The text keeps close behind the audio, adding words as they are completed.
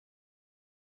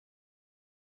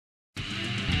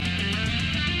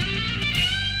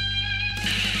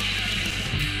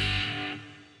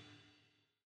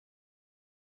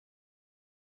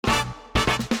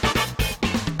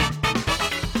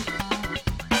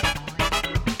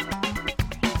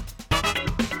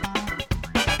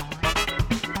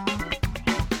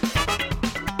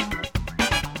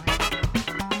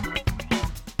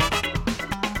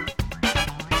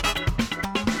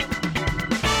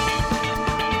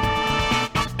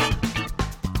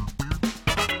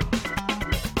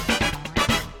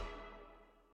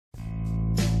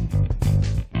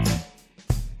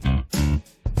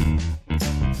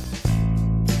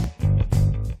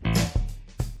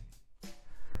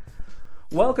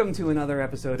Welcome to another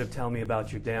episode of Tell Me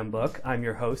About Your Damn Book. I'm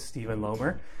your host, Stephen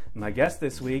Lomer. My guest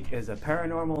this week is a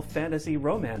paranormal fantasy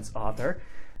romance author.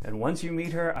 And once you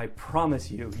meet her, I promise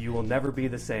you, you will never be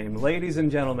the same. Ladies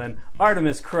and gentlemen,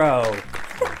 Artemis Crow.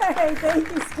 Hey, thank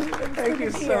you, Stephen. Thank you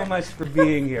so much for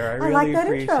being here. I really like that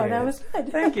appreciate intro. it. That was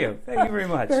good. Thank you. Thank you very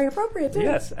much. Very appropriate, too.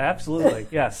 Yes, absolutely.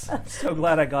 Yes. I'm so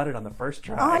glad I got it on the first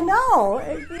try. I know.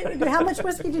 How much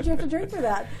whiskey did you have to drink for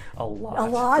that? A lot. A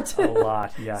lot? A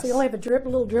lot, yes. So you only have a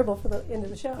little dribble for the end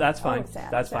of the show? That's fine. Oh,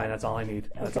 sad, That's sad. fine. That's all I need.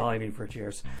 That's Okay. all I need for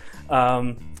cheers.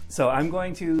 So I'm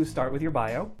going to start with your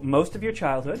bio. Most of your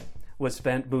childhood was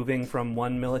spent moving from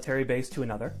one military base to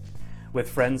another, with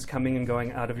friends coming and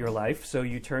going out of your life, so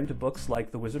you turned to books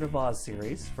like the Wizard of Oz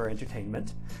series for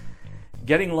entertainment.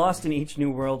 Getting lost in each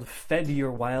new world fed your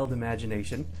wild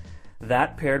imagination.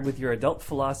 That, paired with your adult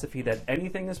philosophy that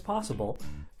anything is possible,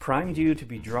 primed you to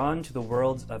be drawn to the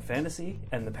worlds of fantasy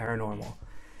and the paranormal.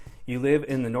 You live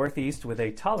in the Northeast with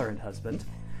a tolerant husband,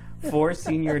 4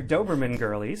 senior Doberman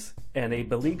girlies, and a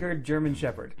beleaguered German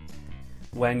Shepherd.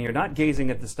 When you're not gazing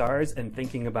at the stars and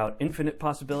thinking about infinite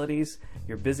possibilities,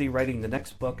 you're busy writing the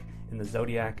next book in the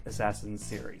Zodiac Assassins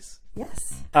series.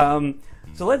 Yes.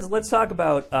 So let's talk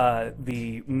about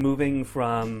the moving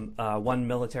from one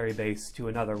military base to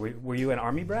another. Were you an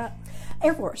Army brat?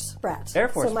 Air Force brat. Air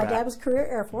Force So my brat. dad was career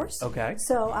Air Force. Okay.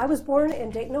 So I was born in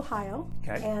Dayton, Ohio,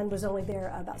 Okay. and was only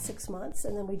there about 6 months,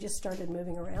 and then we just started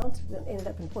moving around. Then ended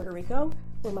up in Puerto Rico,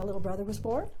 where my little brother was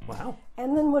born. Wow.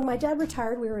 And then when my dad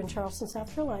retired, we were in Charleston,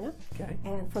 South Carolina. Okay.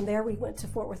 And from there, we went to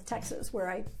Fort Worth, Texas, where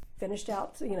I finished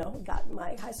out, got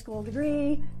my high school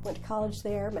degree, went to college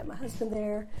there, met my husband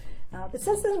there. But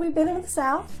since then, we've been in the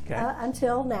South Okay.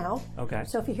 until now. Okay.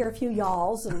 So if you hear a few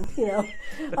y'alls and,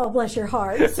 oh, bless your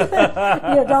hearts,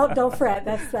 don't fret.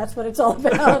 That's what it's all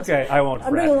about. Okay, I won't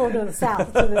I'm fret. being a little to the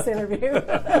South to this interview.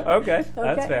 Okay,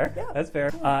 that's Okay, fair. yeah. That's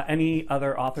fair. Any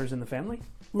other authors in the family?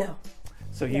 No.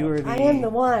 So you were the... I am the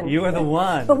one. You are the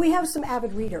one. But we have some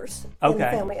avid readers in the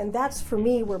Okay. family, and that's for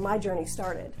me where my journey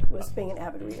started, was being an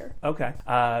avid reader. Okay.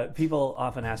 People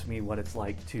often ask me what it's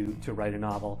like to write a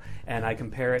novel, and I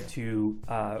compare it to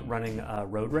running a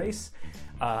road race.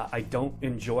 I don't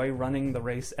enjoy running the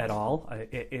race at all.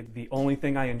 The only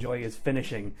thing I enjoy is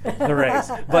finishing the race.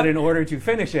 But in order to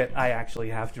finish it, I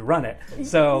actually have to run it.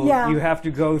 So Yeah. you have to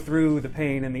go through the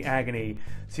pain and the agony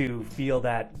to feel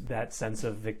that sense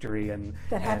of victory and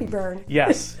That happy and- burn.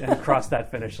 Yes, and cross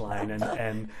that finish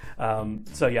line.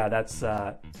 So yeah, that's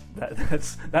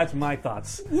my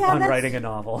thoughts on that's- writing a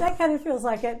novel. That kind of feels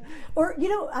like it. Or,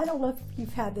 I don't know if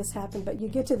you've had this happen, but you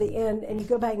get to the end and you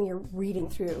go back and you're reading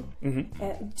through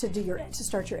to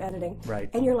start your editing. Right.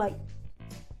 And you're like,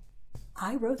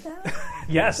 I wrote that?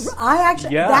 Yes. I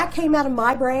actually, Yeah. that came out of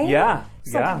my brain? Yeah.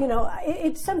 So, Yeah.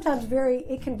 it's sometimes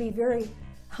it can be very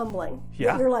humbling.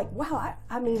 Yeah. You're like, wow,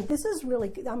 I mean, this is really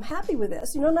good. I'm happy with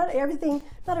this. Not everything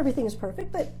is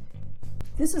perfect, but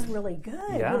this is really good.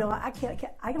 Yeah.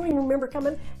 I don't even remember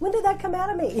when did that come out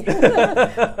of me?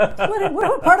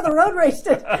 what part of the road race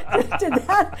did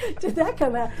that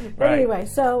come out? But Right. anyway,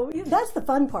 so that's the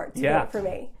fun part to Yeah. it for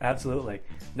me. Absolutely.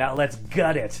 Now let's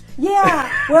gut it. Yeah,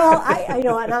 well,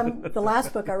 and the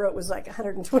last book I wrote was like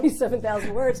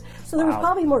 127,000 words, so there was Wow.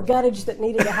 probably more guttage that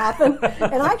needed to happen.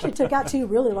 And I actually took out 2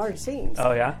 really large scenes.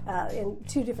 Oh yeah. In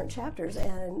 2 different chapters,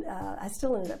 and I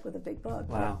still ended up with a big book.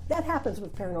 Wow. That happens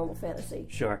with paranormal fantasy.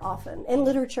 Sure. Often. And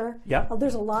literature. Yeah.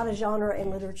 There's a lot of genre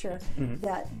in literature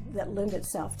that lend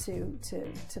itself to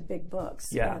big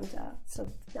books. Yeah. And so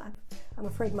I'm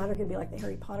afraid mine are going to be like the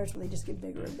Harry Potters, where they just get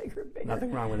bigger and bigger and bigger.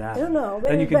 Nothing wrong with that. I don't know.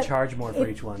 Then you can but charge more for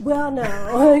each one. Well,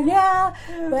 no. Yeah.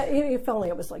 But if only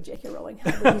it was like J.K. Rowling,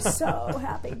 I would be so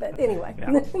happy. But anyway.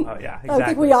 Yeah. Oh yeah. Exactly. I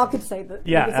think we all could say that.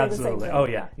 Yeah, we could say absolutely. The same Oh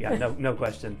thing. yeah. Yeah. No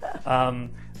question.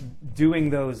 Doing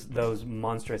those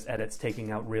monstrous edits,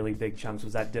 taking out really big chunks,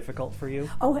 was that difficult for you?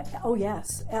 Oh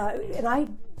yes.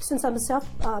 And since I'm a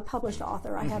self-published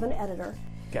author, I have an editor.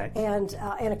 Okay. And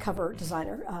a cover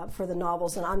designer for the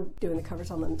novels, and I'm doing the covers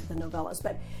on the novellas.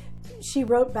 But she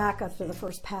wrote back after the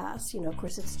first pass. Of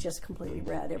course, it's just completely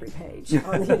red every page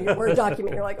on the Word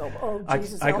document. You're like, oh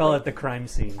Jesus! I call it the crime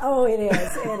scene. Oh, it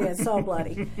is. It is so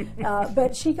bloody.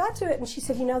 But she got to it and she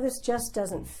said, this just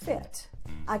doesn't fit.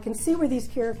 I can see where these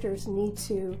characters need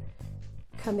to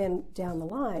come in down the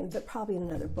line, but probably in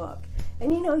another book.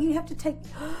 And you have to take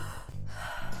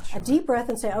a deep breath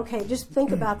and say, okay, just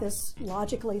think about this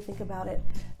logically, think about it,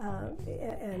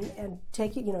 and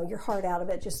take your heart out of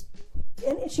it.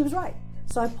 And she was right.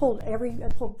 So I pulled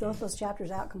both those chapters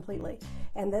out completely,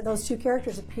 and those 2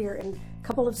 characters appear in a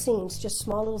couple of scenes, just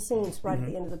small little scenes right at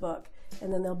the end of the book.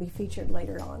 and then they'll be featured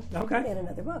later on Okay. in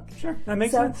another book. Sure, that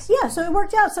makes So, sense. yeah, so it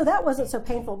worked out. So that wasn't so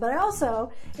painful. But I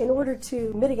also, in order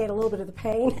to mitigate a little bit of the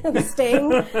pain, the sting,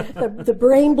 the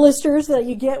brain blisters that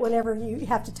you get whenever you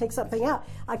have to take something out,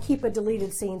 I keep a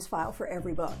deleted scenes file for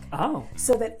every book. Oh,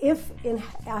 So that if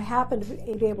I happen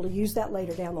to be able to use that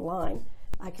later down the line,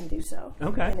 I can do so.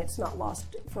 Okay. And it's not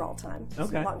lost for all time.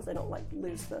 Okay. As long as they don't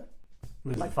lose the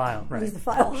file, right? lose the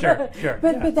file. Sure, sure.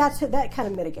 But yeah. but that kind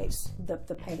of mitigates the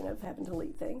pain of having to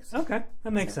delete things. Okay,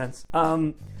 that makes sense.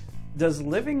 Does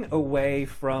living away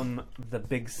from the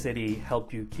big city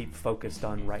help you keep focused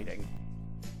on writing?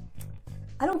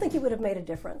 I don't think it would have made a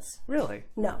difference. Really?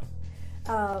 No.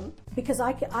 Because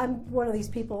I'm one of these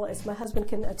people, as my husband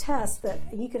can attest, that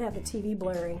he could have the TV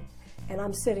blaring and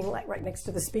I'm sitting like right next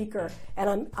to the speaker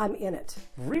and I'm in it.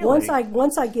 Really?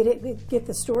 Once I get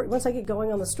the story, once I get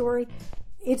going on the story,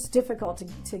 it's difficult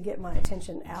to get my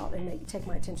attention out and take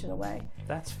my attention away.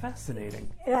 That's fascinating.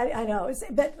 And I know,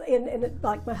 but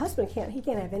like my husband can't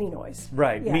have any noise.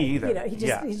 Right, Yeah, me either. You know,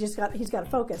 Yeah. he's got to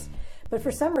focus. But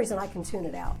for some reason, I can tune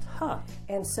it out. Huh.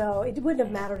 And so it wouldn't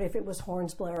have mattered if it was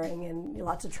horns blaring and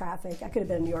lots of traffic. I could have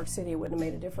been in New York City; it wouldn't have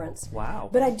made a difference. Wow.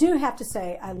 But I do have to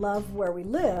say, I love where we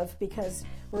live because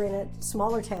we're in a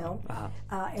smaller town,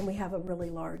 and we have a really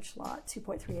large lot,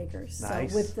 2.3 acres.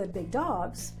 Nice. So with the big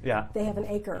dogs, Yeah. they have an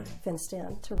acre fenced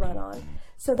in to run on.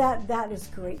 So that is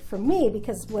great for me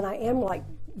because when I am like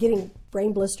getting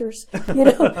brain blisters,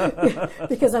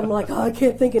 because I'm like, I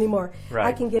can't think anymore. Right.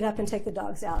 I can get up and take the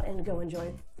dogs out and go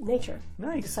enjoy nature,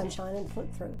 Nice. the sunshine, and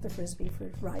throw the frisbee for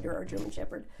Ryder or German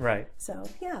Shepherd. Right. So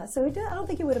yeah, I don't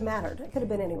think it would have mattered. It could have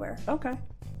been anywhere. Okay.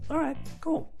 All right.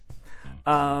 Cool.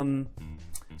 So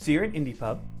you're an indie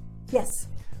pub. Yes.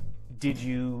 Did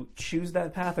you choose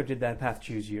that path, or did that path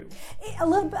choose you? A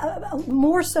little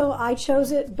more so I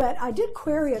chose it, but I did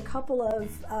query a couple of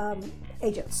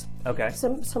agents. Okay.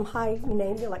 Some high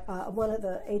name, like one of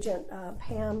the agent,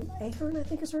 Pam Ahern, I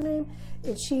think is her name.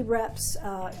 And she reps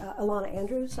Alana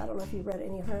Andrews. I don't know if you've read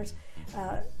any of hers.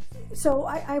 So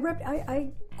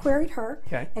I queried her,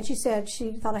 Okay. and she said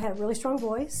she thought I had a really strong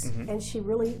voice, and she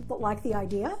really liked the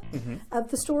idea of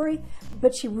the story,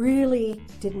 but she really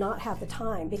did not have the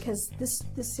time because this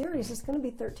series is going to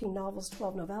be 13 novels,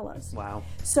 12 novellas. Wow.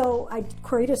 So I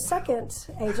queried a second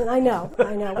agent. I know.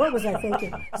 What was I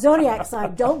thinking? Zodiac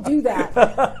side, don't do that.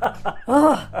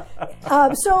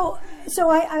 So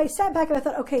I sat back and I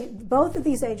thought, okay, both of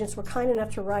these agents were kind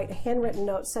enough to write a handwritten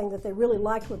note saying that they really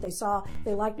liked what they saw.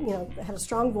 They liked, had a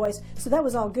strong voice. So that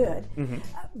was all good.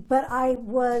 But I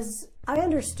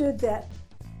understood that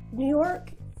New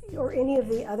York or any of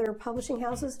the other publishing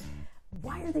houses,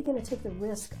 why are they going to take the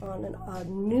risk on a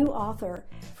new author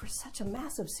for such a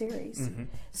massive series?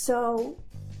 So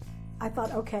I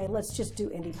thought, okay, let's just do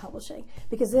indie publishing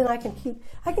because then I can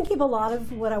keep a lot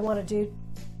of what I want to do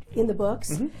in the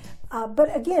books.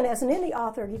 But again, as an indie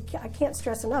author, I can't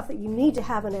stress enough that you need to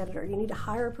have an editor. You need to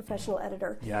hire a professional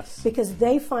editor. Yes. Because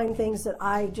they find things that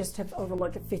I just have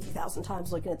overlooked 50,000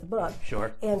 times looking at the book.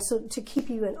 Sure. And so to keep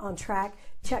you on track,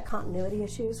 check continuity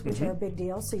issues, which are a big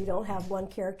deal. So you don't have one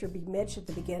character be Mitch at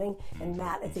the beginning and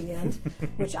Matt at the end,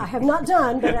 which I have not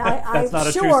done. But That's not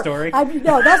a true story.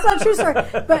 No, that's not a true story.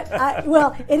 But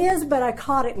well, it is. But I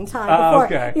caught it in time before.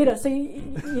 Okay. So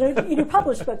in your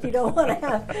published book, you don't want to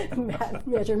have Matt,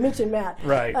 Mitch, or Mitch and Matt.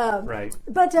 Right. Right.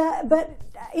 But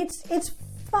it's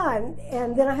fun,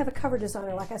 and then I have a cover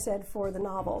designer, like I said, for the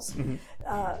novels.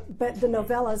 But the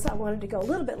novellas, I wanted to go a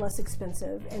little bit less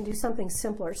expensive and do something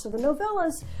simpler. So the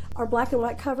novellas are black and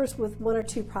white covers with one or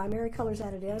two primary colors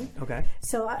added in. Okay.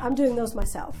 So I'm doing those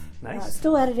myself. Nice.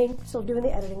 Still editing, doing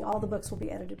the editing. All the books will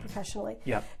be edited professionally.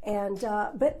 Yep. And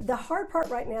but the hard part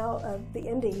right now of the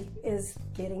indie is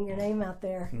getting your name out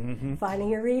there, finding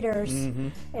your readers,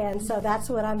 and so that's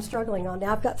what I'm struggling on.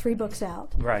 Now I've got 3 books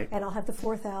out, Right. and I'll have the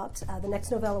 4th out. The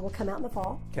next novella will come out in the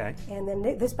fall. Okay. And then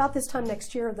about this time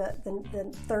next year, the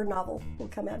 3rd novel will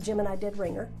come out. Jim and I did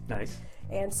Ringer. Nice.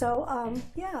 And so, I'm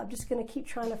just going to keep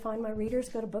trying to find my readers,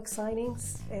 go to book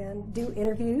signings, and do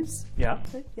interviews. Yeah.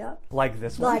 Yeah. Like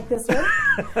this one. Like this one.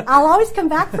 I'll always come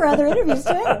back for other interviews,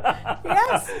 too.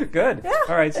 Yes. Good. Yeah.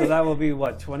 All right. So that will be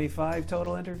 25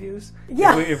 total interviews?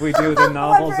 Yeah. If we do the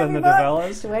novels and the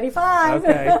novellas. 25.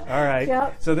 Okay. All right.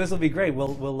 Yep. So this will be great. We'll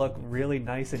look really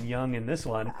nice and young in this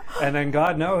one, and then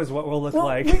God knows what we'll look Well,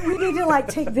 like. we need to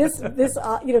take this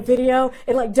video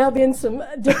and dub in some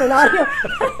different audio,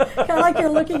 kind of like you're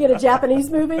looking at a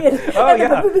Japanese movie. And, Oh,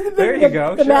 yeah. There you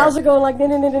go. The Sure. mouths are going like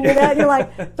and you're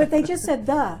like, but they just said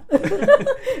the.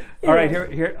 All right,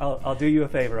 here I'll do you a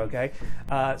favor, okay?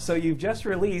 So you've just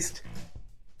released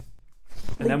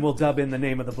And then we'll dub in the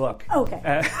name of the book. Okay.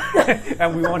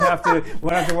 And we won't have to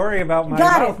worry about my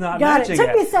Got mouth it, not got it. matching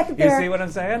Took me a second You there. see what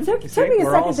I'm saying? Took You me see? a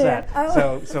We're all second there. set.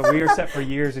 Oh. So we are set for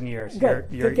years and years. Good.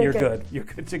 You're Good. good. You're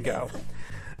good to go.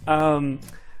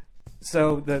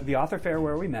 So the author fair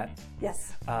where we met.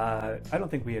 Yes. I don't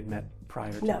think we had met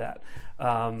prior to No. that.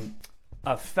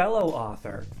 A fellow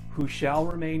author who shall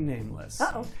remain nameless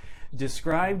Uh-oh.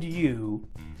 described you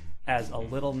as a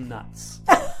little nuts.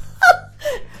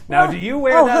 Now, do you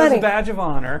wear that as honey. a badge of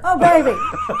honor? Oh, baby.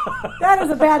 That is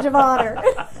a badge of honor.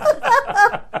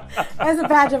 As a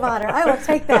badge of honor. I will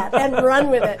take that and run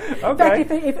with it. In Okay.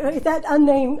 fact, if that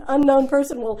unknown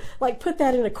person will put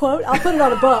that in a quote, I'll put it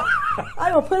on a book.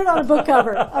 I will put it on a book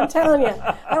cover. I'm telling you.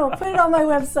 I will put it on my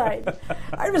website.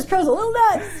 Artemis Crow's a little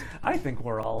nuts. I think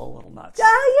we're all a little nuts. Yeah,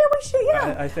 we should.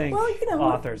 Yeah. I think Well,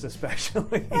 authors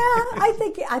especially. Yeah,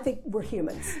 I think we're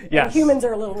humans. Yes. And humans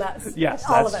are a little nuts. Yes,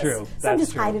 all that's of us. true. So I That's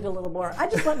just true. hide it a little more. I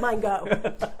just let mine go.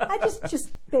 I just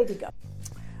baby go.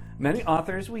 Many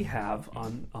authors we have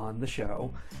on the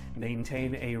show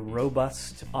maintain a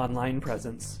robust online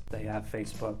presence. They have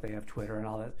Facebook, they have Twitter, and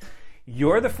all that.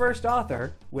 You're the first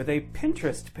author with a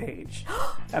Pinterest page,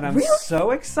 and I'm Really?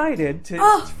 so excited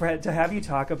to have you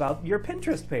talk about your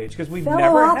Pinterest page because we've Fellow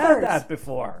never had authors. that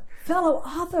before. Fellow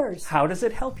authors. How does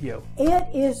it help you? It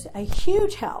is a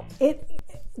huge help.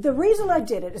 The reason I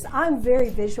did it is I'm a very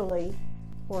visually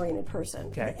oriented person.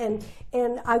 Okay.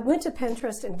 And I went to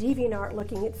Pinterest and DeviantArt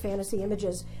looking at fantasy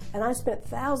images, and I spent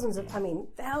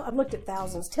I've looked at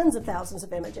thousands, tens of thousands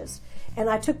of images, and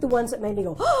I took the ones that made me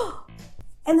go, oh!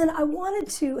 And then I wanted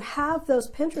to have those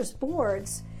Pinterest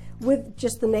boards with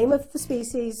just the name of the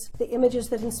species, the images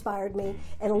that inspired me,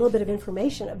 and a little bit of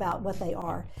information about what they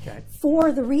are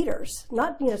for the readers.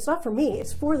 It's not for me,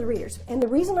 it's for the readers. And the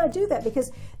reason I do that,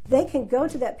 because they can go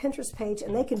to that Pinterest page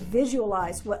and they can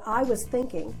visualize what I was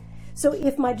thinking. So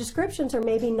if my descriptions are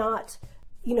maybe not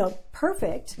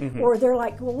perfect, or they're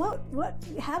like, well,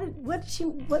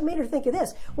 what made her think of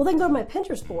this? Well, they can go to my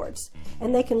Pinterest boards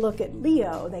and they can look at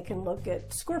Leo, they can look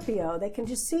at Scorpio, they can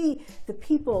just see the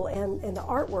people and the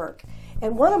artwork.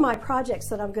 And one of my projects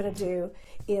that I'm going to do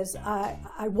is I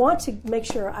want to make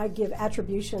sure I give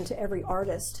attribution to every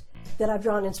artist that I've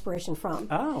drawn inspiration from.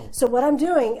 Oh. So what I'm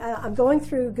doing, I'm going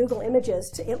through Google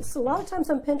Images. So a lot of times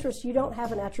on Pinterest, you don't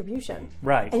have an attribution.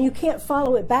 Right. And you can't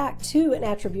follow it back to an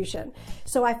attribution.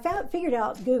 So I figured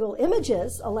out Google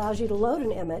Images allows you to load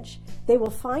an image. They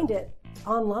will find it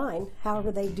online,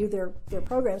 however they do their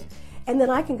programs. And then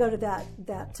I can go to that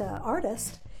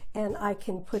artist and I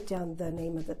can put down the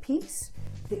name of the piece,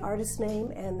 the artist's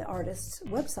name, and the artist's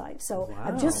website. So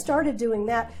I've just started doing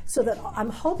that so that I'm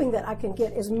hoping that I can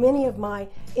get as many of my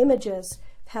images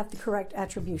have the correct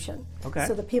attribution. Okay.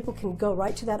 So that people can go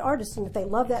right to that artist, and if they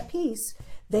love that piece,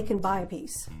 they can buy a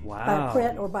piece. Wow. Buy a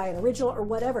print or buy an original or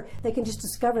whatever. They can just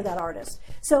discover that artist.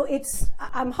 So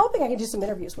I'm hoping I can do some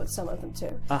interviews with some of them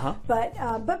too. Uh-huh.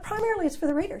 But primarily it's for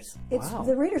the readers. It's Wow.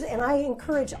 the readers, and I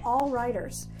encourage all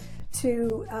writers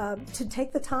to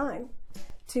take the time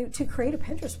to create a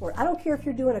Pinterest board. I don't care if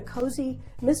you're doing a cozy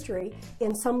mystery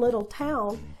in some little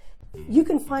town, you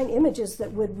can find images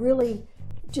that would really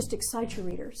just excite your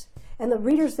readers. And the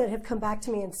readers that have come back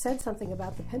to me and said something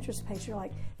about the Pinterest page, you're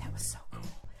like, that was so cool.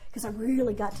 Because I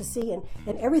really got to see,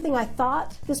 and everything I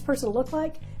thought this person looked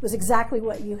like was exactly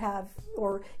what you have,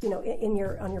 or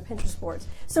on your Pinterest boards.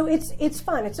 So it's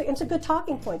fun. It's a good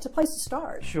talking point. It's a place to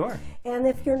start. Sure.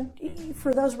 And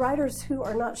for those writers who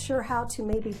are not sure how to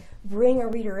maybe bring a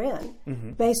reader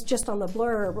in based just on the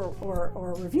blurb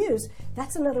or reviews,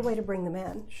 that's another way to bring them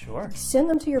in. Sure. Send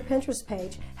them to your Pinterest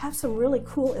page. Have some really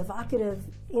cool, evocative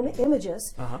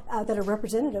images that are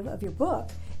representative of your book,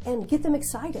 and get them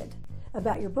excited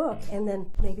about your book, and then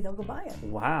maybe they'll go buy it.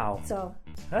 Wow. So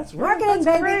That's marketing, that's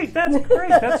baby. great. That's great.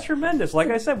 That's tremendous. Like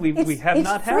I said, we have it's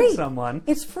not free. had someone.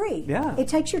 It's free. Yeah. It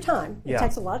takes your time. It Yeah.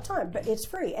 takes a lot of time, but it's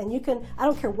free. And you can, I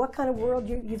don't care what kind of world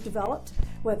you've developed,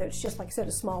 whether it's just, like I said,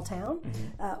 a small town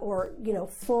or,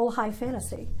 full high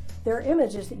fantasy. There are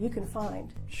images that you can find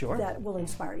Sure. that will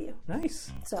inspire you.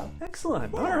 Nice. So,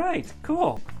 Excellent. Yeah. All right.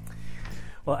 Cool.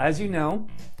 Well, as you know,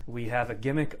 we have a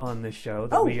gimmick on this show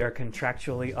that we are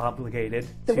contractually obligated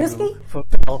The to whiskey?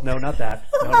 fulfill. No, not that.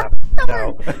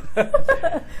 No.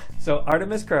 So,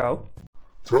 Artemis Crow.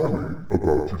 Tell me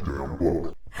about your damn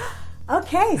book.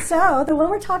 okay, so the one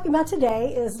we're talking about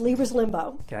today is Libra's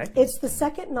Limbo. Okay. It's the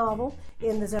second novel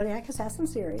in the Zodiac Assassin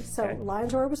series. So Okay.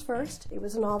 Lion's Roar was first. It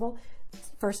was a novel.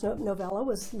 First novella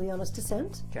was Leona's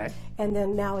Descent. Okay. And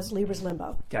then now is Libra's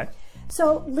Limbo. Okay.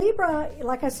 So Libra,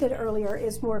 like I said earlier,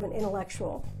 is more of an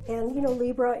intellectual. And,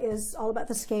 Libra is all about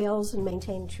the scales and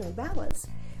maintaining true balance.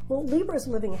 Well, Libra is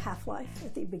living a half-life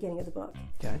at the beginning of the book.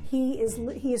 Okay. He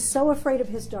is so afraid of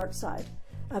his dark side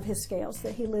of his scales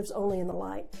that he lives only in the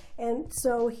light. And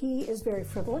so he is very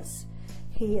frivolous.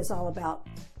 He is all about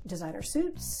designer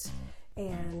suits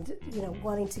and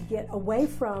wanting to get away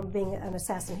from being an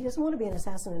assassin. He doesn't want to be an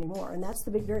assassin anymore, and that's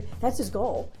that's his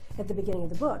goal at the beginning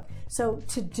of the book. So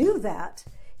to do that,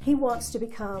 he wants to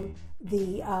become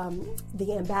the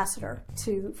ambassador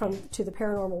to the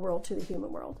paranormal world to the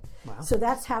human world. Wow. So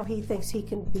that's how he thinks he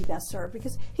can be best served,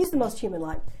 because he's the most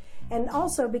human-like, and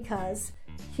also because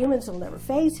humans will never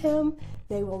faze him.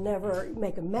 They will never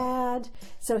make him mad.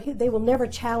 So they will never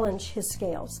challenge his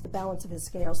scales, the balance of his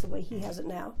scales, the way he has it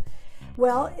now.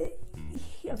 Well,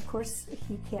 of course,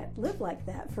 he can't live like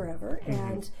that forever,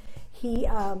 and he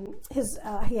has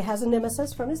a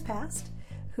nemesis from his past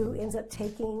who ends up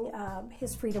taking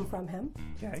his freedom from him.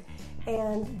 Okay.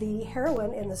 And the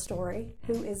heroine in the story,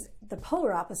 who is the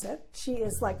polar opposite, she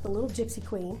is like the little gypsy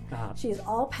queen. She is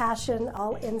all passion,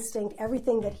 all instinct,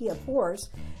 everything that he abhors.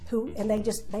 And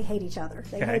they hate each other.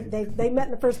 They met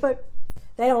in the first book.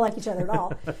 They don't like each other at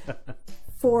all.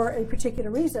 For a particular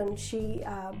reason, she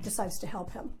decides to help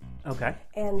him. Okay.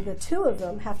 And the two of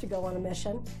them have to go on a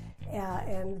mission,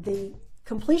 and the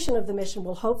completion of the mission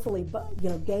will hopefully,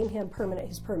 gain him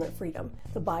his permanent freedom,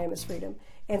 to buy him his freedom,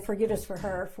 and forgiveness for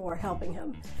her for helping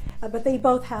him. But they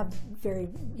both have very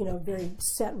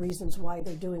set reasons why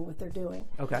they're doing what they're doing.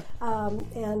 Okay.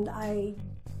 And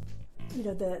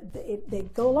they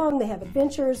go along, they have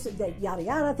adventures, yada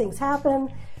yada, things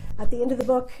happen. At the end of the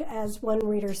book, as one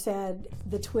reader said,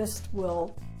 the twist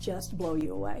will just blow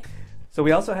you away. So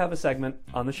we also have a segment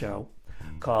on the show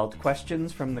called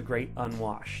Questions from the Great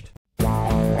Unwashed.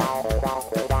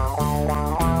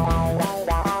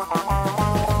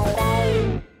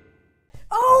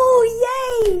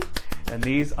 Oh, yay! And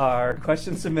these are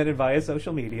questions submitted via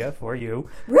social media for you.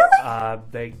 Really?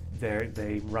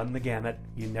 They run the gamut.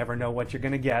 You never know what you're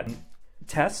going to get.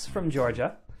 Tess from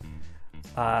Georgia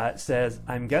says,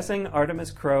 I'm guessing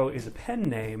Artemis Crow is a pen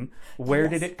name. Where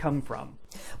did it come from?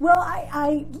 Well,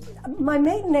 my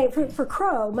maiden name for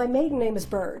Crow, my maiden name is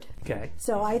Bird. Okay.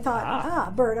 So I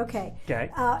thought, Bird, okay. Okay.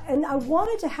 And I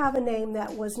wanted to have a name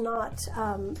that was not,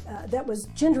 that was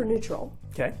gender neutral.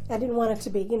 Okay. I didn't want it to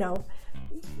be,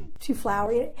 too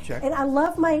flowery. Sure. And I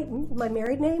love my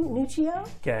married name, Nuccio.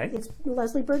 Okay. It's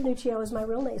Leslie Bird Nuccio is my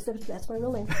real name, so that's my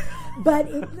real name. But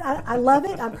I love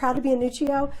it. I'm proud to be a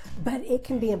Nuccio, but it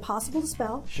can be impossible to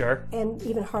spell. Sure. And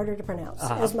even harder to pronounce,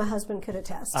 as my husband could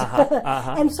attest.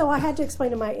 Uh-huh. And so I had to explain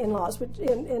to my in-laws,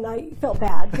 and I felt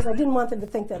bad because I didn't want them to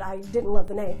think that I didn't love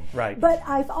the name. Right. But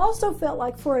I've also felt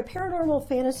like for a paranormal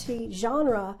fantasy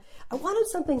genre, I wanted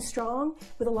something strong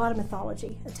with a lot of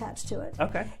mythology attached to it.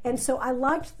 Okay. And so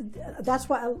that's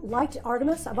why I liked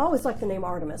Artemis. I've always liked the name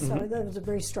Artemis. So that was a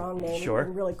very strong name. Sure.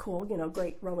 And really cool,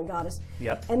 great Roman goddess.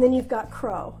 Yep. And then you've got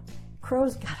Crow.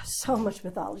 Crow's got so much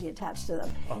mythology attached to them.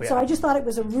 Oh, yeah. So I just thought it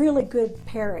was a really good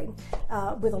pairing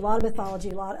with a lot of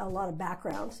mythology, a lot of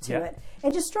background to it,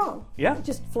 and just strong. Yeah. It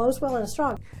just flows well and is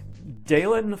strong.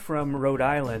 Dalen from Rhode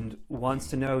Island wants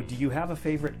to know, do you have a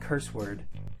favorite curse word?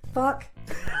 Fuck.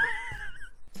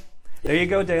 There you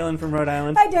go, Dalen from Rhode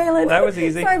Island. Hi, Dalen. That was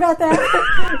easy. Sorry about that.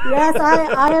 Yes,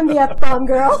 I am the F-bomb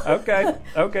girl. Okay,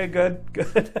 good.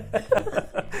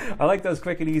 I like those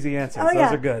quick and easy answers. Oh,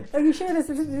 Those are good. Are you sure this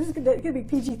is going to be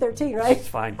PG-13, right? It's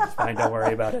fine. Don't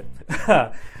worry about it.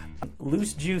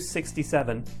 Loose Juice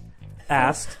 67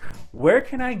 asked, where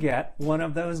can I get one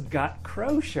of those Got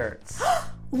Crow shirts?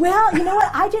 Well, you know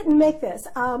what? I didn't make this.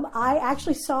 I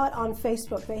actually saw it on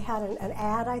Facebook. They had an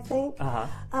ad, I think.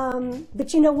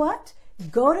 But you know what?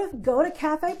 Go to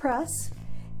Cafe Press.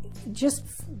 Just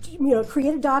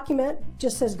create a document.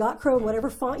 Just says "Got Crow" in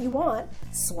whatever font you want.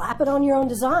 Slap it on your own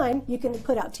design. You can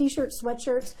put out T-shirts,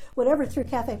 sweatshirts, whatever through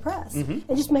Cafe Press, and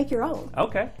just make your own.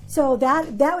 Okay. So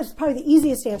that was probably the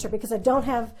easiest answer because I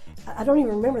don't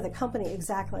even remember the company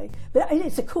exactly, but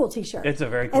it's a cool T-shirt. It's a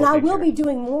very cool And I T-shirt. will be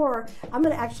doing more. I'm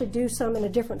going to actually do some in a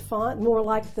different font, more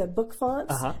like the book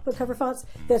fonts, book cover fonts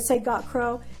that say "Got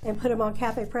Crow" and put them on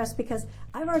Cafe Press because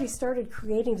I've already started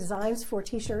creating designs for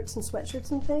T-shirts and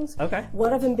sweatshirts and things. Okay.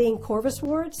 One of them being Corvus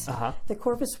wards. The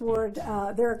Corvus ward,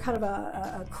 they're kind of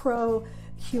a crow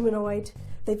humanoid.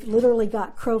 They've literally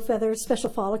got crow feathers, special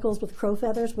follicles with crow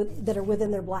feathers that are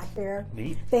within their black hair.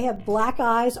 Neat. They have black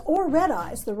eyes or red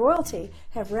eyes. The royalty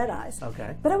have red eyes.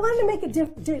 Okay. But I wanted to make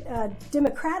it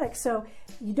democratic, so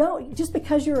you don't just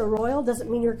because you're a royal doesn't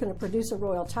mean you're going to produce a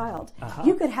royal child.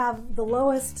 You could have the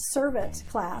lowest servant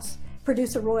class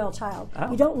produce a royal child.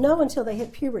 Oh. You don't know until they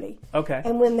hit puberty. Okay.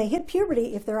 And when they hit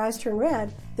puberty, if their eyes turn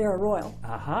red, they're a royal.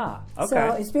 Aha. Okay.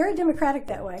 So it's very democratic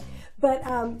that way. But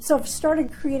so I've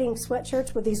started creating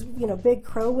sweatshirts with these, big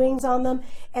crow wings on them.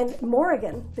 And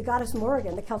Morrigan, the goddess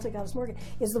Morrigan, the Celtic goddess Morrigan,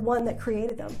 is the one that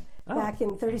created them back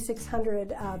in 3600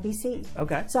 BC.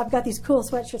 Okay. So I've got these cool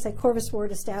sweatshirts like Corvus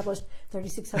Ward established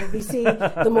 3600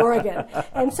 BC, the Morrigan.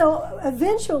 And so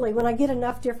eventually, when I get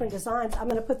enough different designs, I'm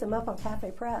going to put them up on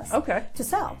Cafe Press Okay. to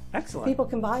sell. Excellent. People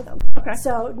can buy them. Okay.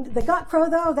 So the Got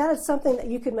Crow, though, that is something that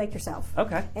you can make yourself.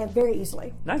 Okay. And very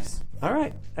easily. Nice. All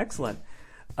right. Excellent.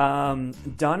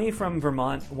 Donnie from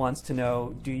Vermont wants to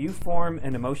know, do you form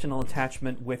an emotional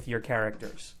attachment with your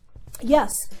characters?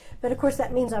 Yes, but of course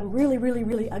that means I'm really, really,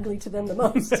 really ugly to them the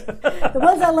most. The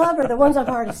ones I love are the ones I'm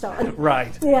hardest on.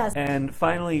 Right. Yes. And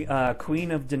finally,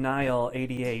 Queen of Denial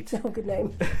 88 Oh, good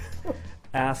name.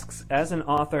 asks, as an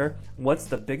author, what's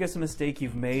the biggest mistake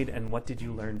you've made and what did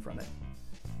you learn from it?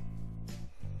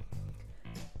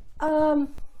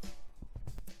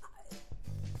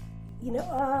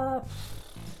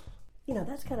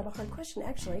 That's kind of a hard question,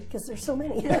 actually, because there's so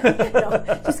many.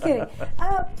 No, just kidding.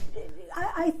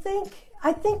 I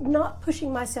think not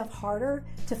pushing myself harder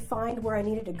to find where I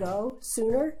needed to go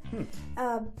sooner,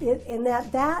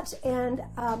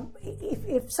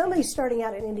 if somebody's starting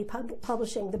out in indie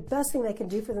publishing, the best thing they can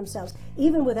do for themselves,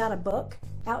 even without a book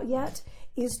out yet,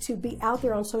 is to be out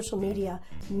there on social media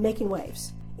making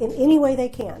waves in any way they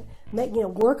can.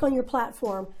 Work on your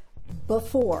platform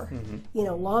before,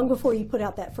 long before you put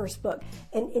out that first book.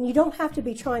 And you don't have to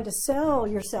be trying to sell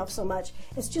yourself so much.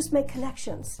 It's just make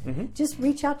connections. Just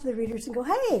reach out to the readers and go,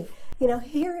 hey,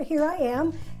 here I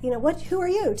am. Who are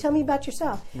you? Tell me about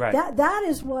yourself. Right. That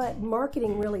is what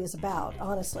marketing really is about,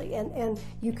 honestly. And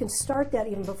you can start that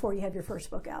even before you have your first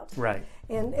book out. Right.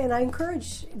 And I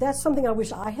encourage, that's something I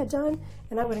wish I had done,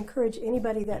 and I would encourage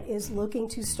anybody that is looking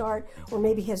to start or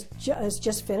maybe is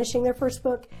just finishing their first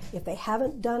book, if they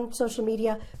haven't done social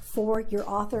media for your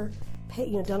author,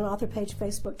 done an author page,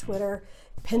 Facebook, Twitter,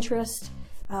 Pinterest,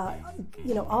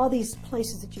 all these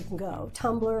places that you can go,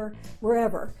 Tumblr,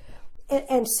 wherever.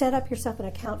 And set up yourself an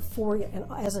account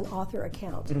as an author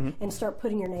account, and start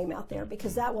putting your name out there,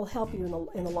 because that will help you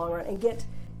in the long run and get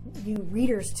you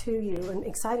readers to you and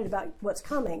excited about what's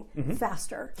coming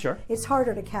faster. Sure. It's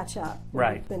harder to catch up when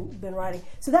Right. you've been writing.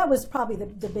 So that was probably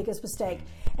the biggest mistake.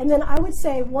 And then I would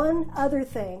say one other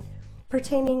thing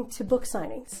pertaining to book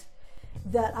signings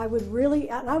that I would really,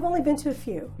 and I've only been to a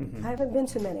few. I haven't been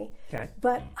to many. Okay.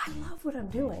 But I love what I'm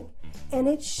doing, and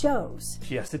it shows.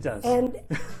 Yes, it does. And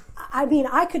I mean,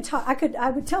 I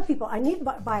would tell people I need to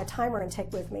buy a timer and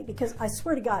take with me, because I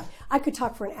swear to God, I could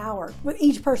talk for an hour with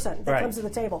each person that Right. comes to the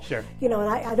table. Sure. And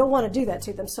I don't want to do that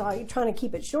to them, so I'm trying to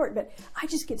keep it short. But I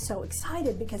just get so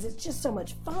excited because it's just so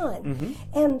much fun.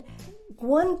 And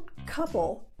one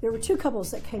couple, there were two couples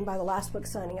that came by the last book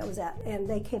signing I was at, and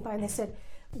they came by and they said,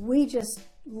 we just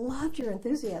loved your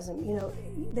enthusiasm.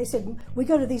 They said, we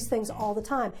go to these things all the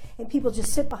time, and people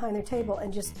just sit behind their table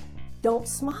and just don't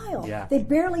smile. Yeah. They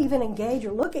barely even engage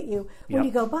or look at you when Yep.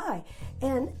 you go by.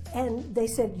 And they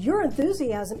said, your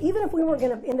enthusiasm, even if we weren't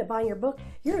going to end up buying your book,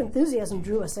 your enthusiasm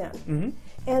drew us in.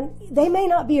 And they may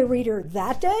not be a reader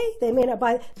that day, they may not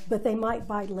buy, but they might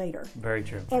buy later. Very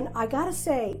true. And I gotta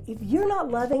say, if you're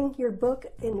not loving your book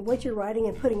and what you're writing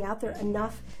and putting out there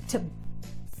enough to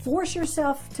force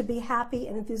yourself to be happy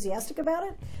and enthusiastic about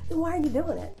it, then why are you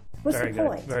doing it? What's Very the good.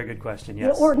 point? Very good question. You know,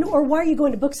 Yes. or why are you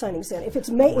going to book signings then? If it's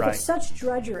if Right. it's such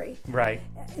drudgery, Right.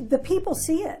 the people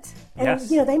see it, and Yes.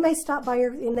 they may stop by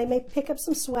and they may pick up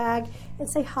some swag and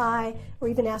say hi, or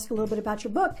even ask a little bit about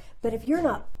your book. But if you're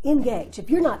not engaged, if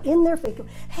you're not in their face,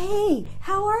 hey,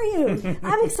 how are you?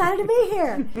 I'm excited to be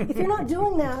here. If you're not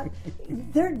doing that,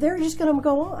 they're just going to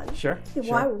go on. Sure,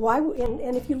 Why? sure. Why?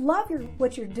 And if you love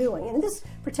what you're doing, and this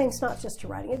pertains not just to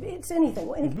writing, it's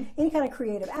anything, any kind of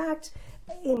creative act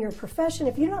in your profession.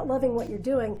 If you're not loving what you're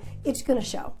doing, it's going to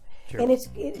show. Sure. And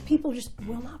people just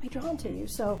will not be drawn to you.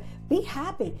 So be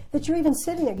happy that you're even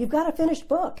sitting there. You've got a finished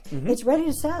book. It's ready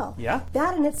to sell. Yeah.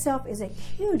 That in itself is a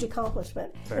huge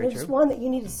accomplishment. Very and it's true. one that you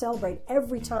need to celebrate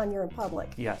every time you're in public.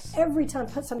 Yes. Every time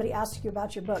somebody asks you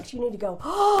about your books, you need to go,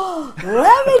 oh,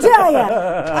 let me tell you,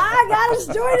 I got a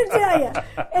story to tell you.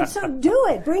 And so do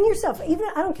it. Bring yourself. Even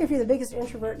I don't care if you're the biggest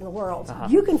introvert in the world.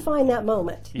 You can find that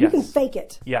moment. You can Yes. fake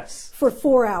it Yes. for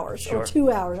 4 hours Sure. or 2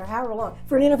 hours or however long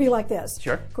for an interview like this.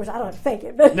 Sure. Of course, I don't have to fake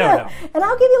it, but No. and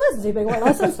I'll give you lessons. You want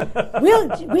lessons?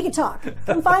 We can talk.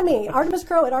 Come find me,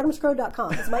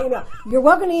 artemiscrow@artemiscrow.com. It's my email. You're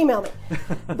welcome to email me.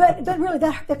 But really,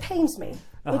 that pains me.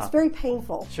 It's very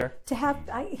painful. Sure. To have.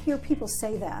 I hear people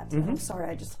say that. I'm sorry.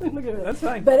 I just look at it. That's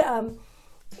fine. But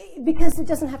Because it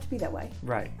doesn't have to be that way.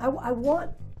 Right. I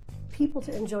want people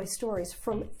to enjoy stories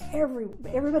from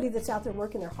everybody that's out there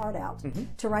working their heart out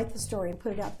to write the story and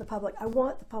put it out to the public. I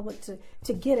want the public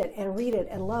to get it and read it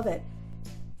and love it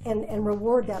and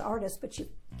reward that artist, but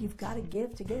you've got to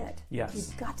give to get. Yes.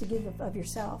 You've got to give of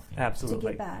yourself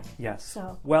Absolutely. to get back. Yes.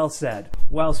 So. Well said.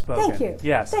 Well spoken. Thank you.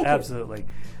 Yes, Thank you. absolutely.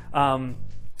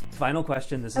 Final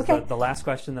question. This is Okay. the last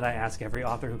question that I ask every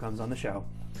author who comes on the show.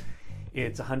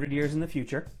 It's 100 years in the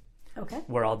future. Okay.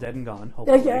 We're all dead and gone,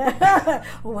 hopefully. Yeah.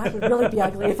 Oh, I would really be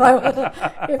ugly if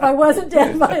I wasn't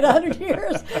dead by 100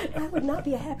 years. I would not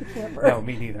be a happy camper. No,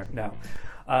 me neither. No.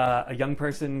 A young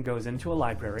person goes into a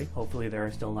library. Hopefully, there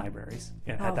are still libraries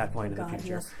at that point in the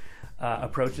future. Yes.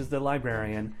 Approaches the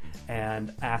librarian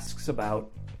and asks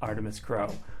about Artemis Crow.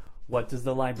 What does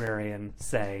the librarian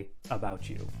say about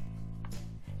you?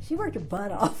 She worked her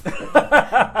butt off.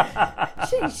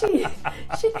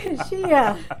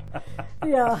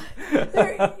 Yeah.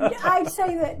 I'd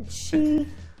say that she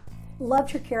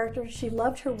loved her character. She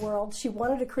loved her world. She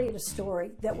wanted to create a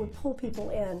story that would pull people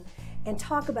in and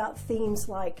talk about themes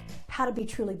like how to be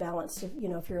truly balanced,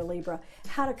 if you're a Libra,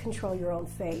 how to control your own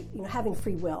fate, having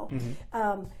free will.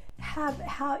 I'm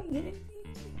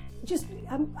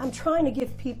trying to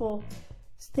give people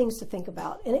things to think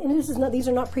about. And these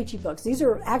are not preachy books. These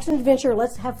are action adventure,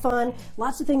 let's have fun,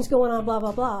 lots of things going on, blah,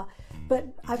 blah, blah. But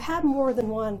I've had more than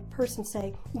one person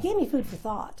say, you gave me food for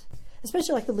thought.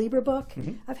 Especially like the Libra book.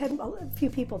 I've had a few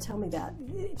people tell me that,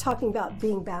 talking about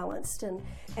being balanced and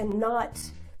not,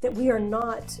 that we are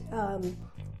not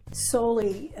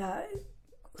solely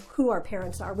who our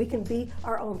parents are. We can be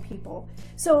our own people.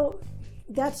 So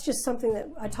that's just something that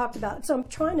I talked about. So I'm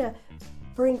trying to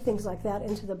bring things like that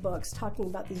into the books, talking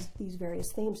about these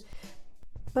various themes.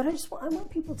 But I want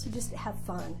people to just have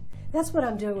fun. That's what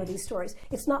I'm doing with these stories.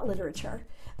 It's not literature.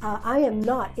 I am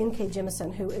not N.K.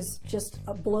 Jemisin, who is just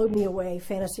a blow-me-away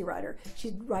fantasy writer.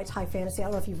 She writes high fantasy. I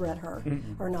don't know if you've read her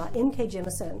or not. N.K.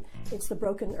 Jemisin, it's the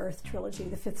Broken Earth trilogy.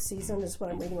 The 5th season is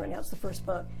what I'm reading right now. It's the first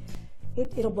book.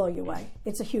 It'll blow you away.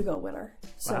 It's a Hugo winner.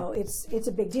 So Wow. it's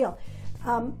a big deal.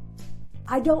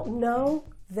 I don't know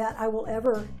that I will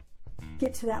ever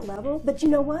get to that level, but you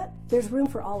know what? There's room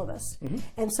for all of us.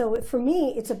 And so for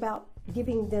me, it's about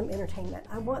giving them entertainment.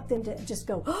 I want them to just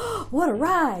go, oh, what a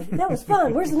ride! That was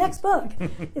fun. Where's the next book?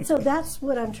 And so that's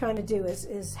what I'm trying to do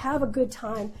is have a good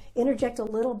time, interject a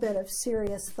little bit of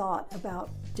serious thought about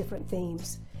different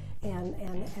themes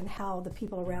and how the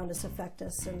people around us affect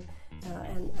us and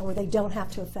or they don't have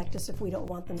to affect us if we don't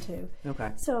want them to.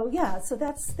 Okay. So yeah, so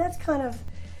that's kind of,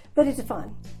 but it's a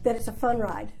fun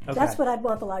ride. Okay. That's what I'd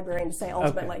want the librarian to say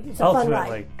ultimately. Okay. It's a fun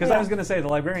ride. Because I was going to say the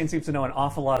librarian seems to know an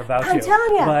awful lot about I'm you.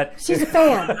 telling you, But she's a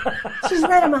fan. She's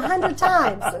read them 100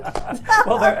 times.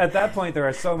 well, at that point, there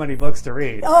are so many books to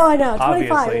read. Oh, I know,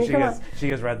 25. I Obviously, mean, she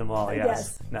has read them all.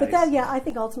 Yes. Nice. But I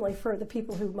think ultimately for the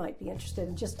people who might be interested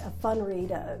in just a fun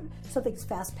read, something that's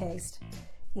fast-paced,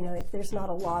 if there's not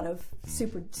a lot of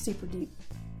super deep,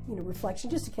 reflection,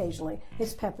 just occasionally.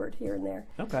 It's peppered here and there.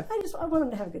 Okay. I want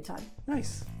them to have a good time.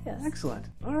 Nice. Yes. Excellent.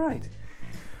 All right.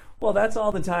 Well, that's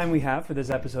all the time we have for this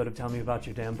episode of Tell Me About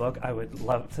Your Damn Book. I would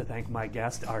love to thank my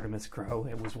guest, Artemis Crow.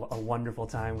 It was a wonderful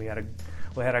time. We had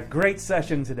a great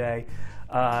session today.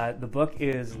 The book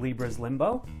is Libra's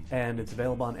Limbo, and it's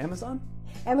available on Amazon.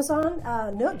 Amazon,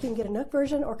 Nook, you can get a Nook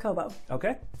version or Kobo.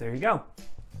 Okay, there you go.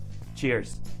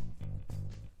 Cheers.